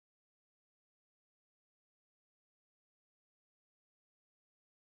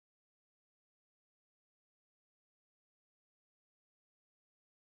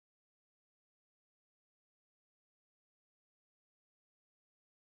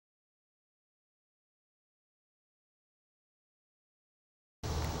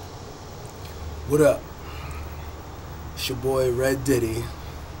What up? It's your boy REDDIDDY.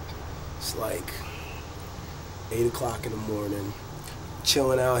 It's like 8 o'clock in the morning.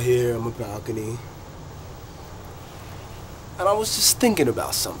 Chilling out here on my balcony. And I was just thinking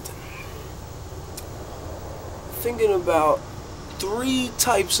about something. Thinking about 3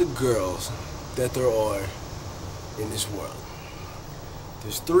 types of girls that there are in this world.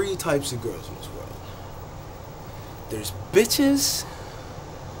 There's 3 types of girls in this world. There's bitches,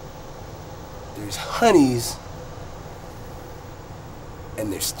 there's honeys,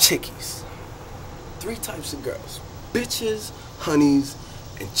 and there's chickies. 3 types of girls. Bitches, honeys,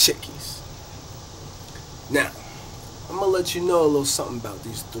 and chickies. Now, I'm gonna let you know a little something about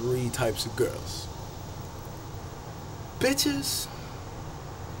these 3 types of girls. Bitches,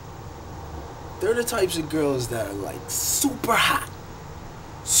 they're the types of girls that are like super hot.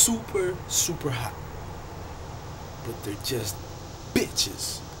 Super, super hot. But they're just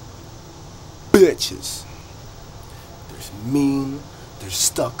bitches. Bitches. They're mean, they're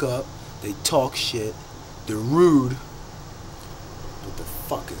stuck up, they talk shit, they're rude, but they're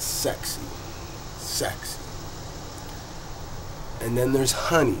fucking sexy. Sexy. And then there's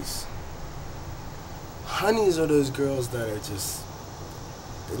honeys. Honeys are those girls that are just,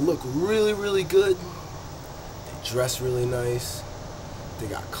 they look really, really good, they dress really nice, they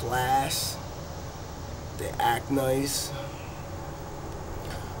got class, they act nice,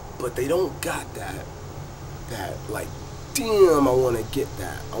 but they don't got that like, damn, I want to get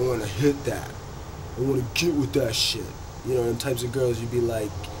that, I want to hit that, I want to get with that shit. You know, them types of girls you'd be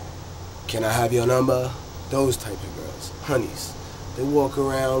like, can I have your number? Those types of girls. Honeys. They walk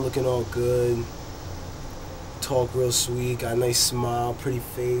around looking all good, talk real sweet, got a nice smile, pretty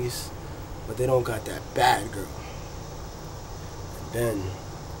face, but they don't got that bad girl. And then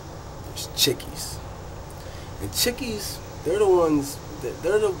there's chickies. And chickies, they're the ones,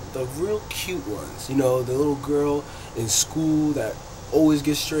 they're the real cute ones. You know, the little girl in school that always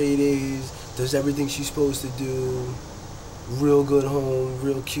gets straight A's, does everything she's supposed to do, real good home,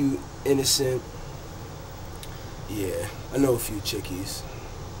 real cute, innocent. Yeah, I know a few chickies.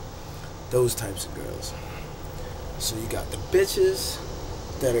 Those types of girls. So you got the bitches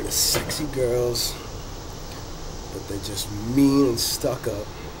that are the sexy girls, but they're just mean and stuck up.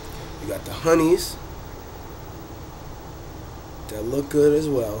 You got the honeys that look good as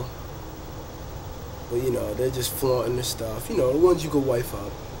well, but you know, they're just flaunting their stuff. You know, the ones you could wife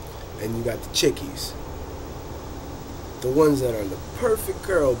up. And you got the chickies, the ones that are the perfect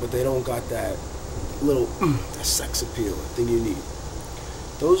girl, but they don't got that little that sex appeal thing you need.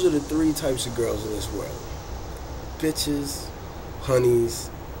 Those are the 3 types of girls in this world. Bitches,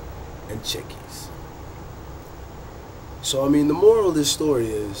 honeys, and chickies. So I mean, the moral of this story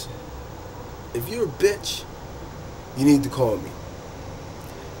is, if you're a bitch, you need to call me.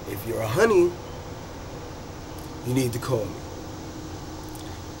 If you're a honey, you need to call me.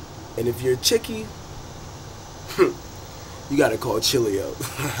 And if you're a chickie, you gotta call Chilio.